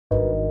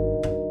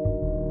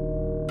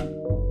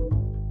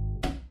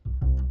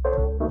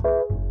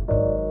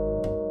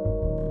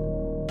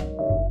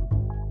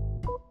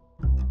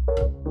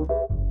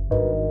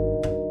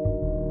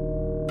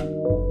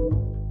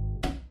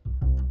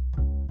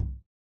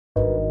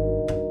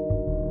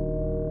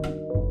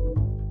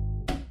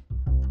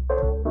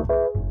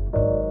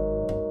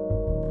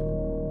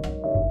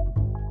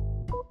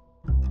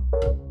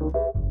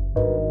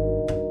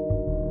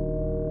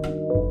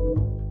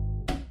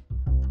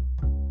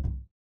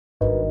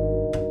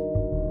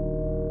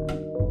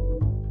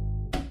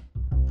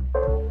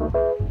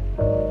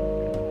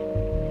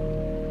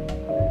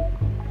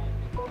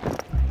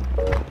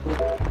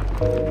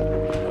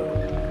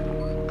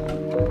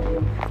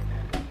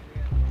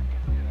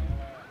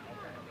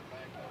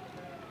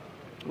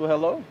Well,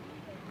 hello.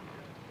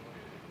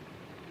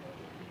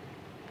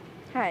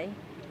 Hi.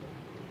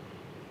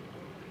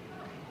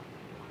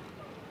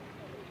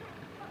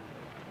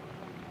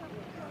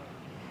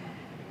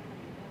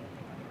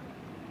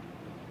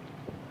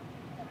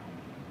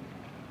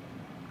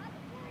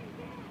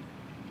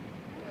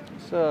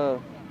 It's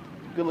a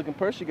good-looking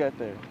purse you got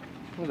there.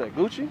 What's that,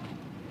 Gucci?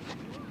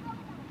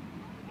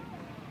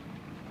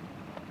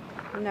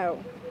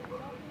 No.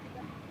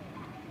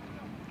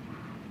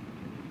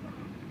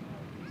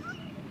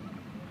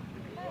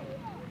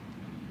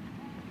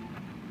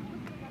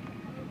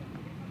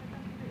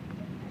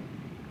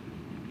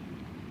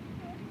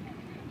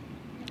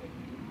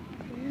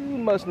 You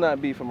must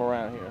not be from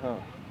around here, huh?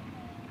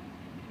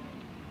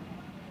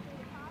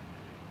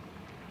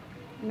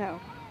 No.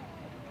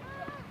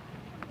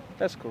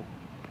 That's cool.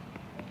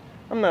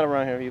 I'm not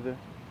around here either.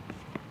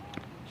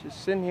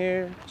 Just sitting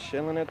here,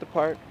 chilling at the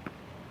park,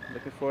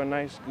 looking for a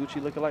nice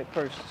Gucci look-alike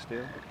purse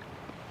still.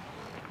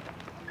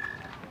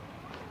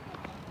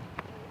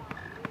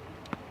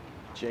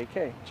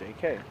 JK,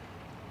 JK.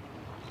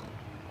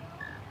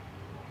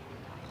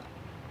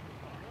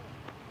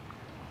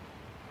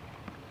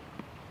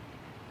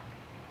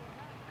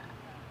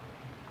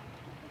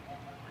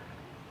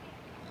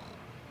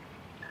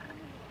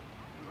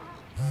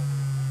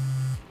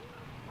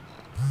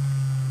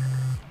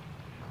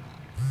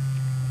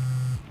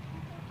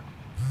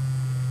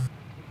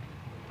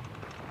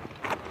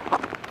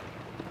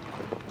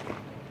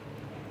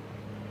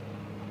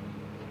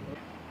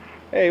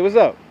 Hey, what's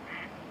up?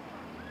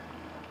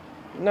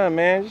 Nah,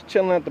 man, just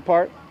chilling at the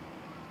park.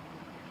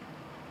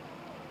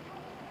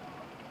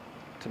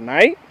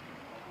 Tonight?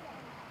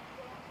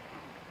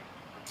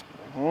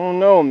 I don't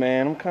know,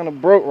 man. I'm kind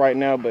of broke right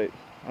now, but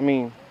I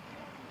mean,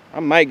 I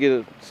might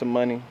get some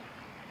money,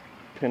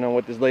 depending on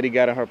what this lady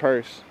got in her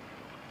purse.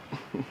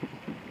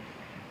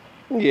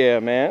 Yeah,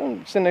 man.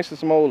 I'm sitting next to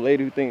some old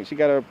lady who thinks she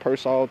got her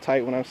purse all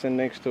tight when I'm sitting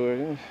next to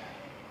her.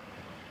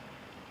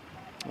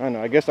 I don't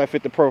know. I guess I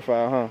fit the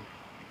profile, huh?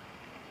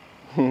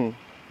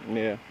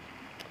 Yeah.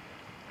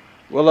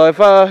 Well,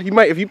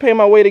 if you pay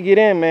my way to get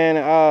in, man,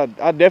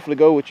 I'll definitely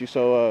go with you.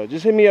 So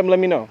just hit me up and let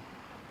me know.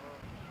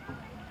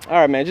 All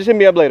right, man. Just hit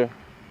me up later.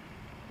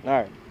 All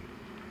right.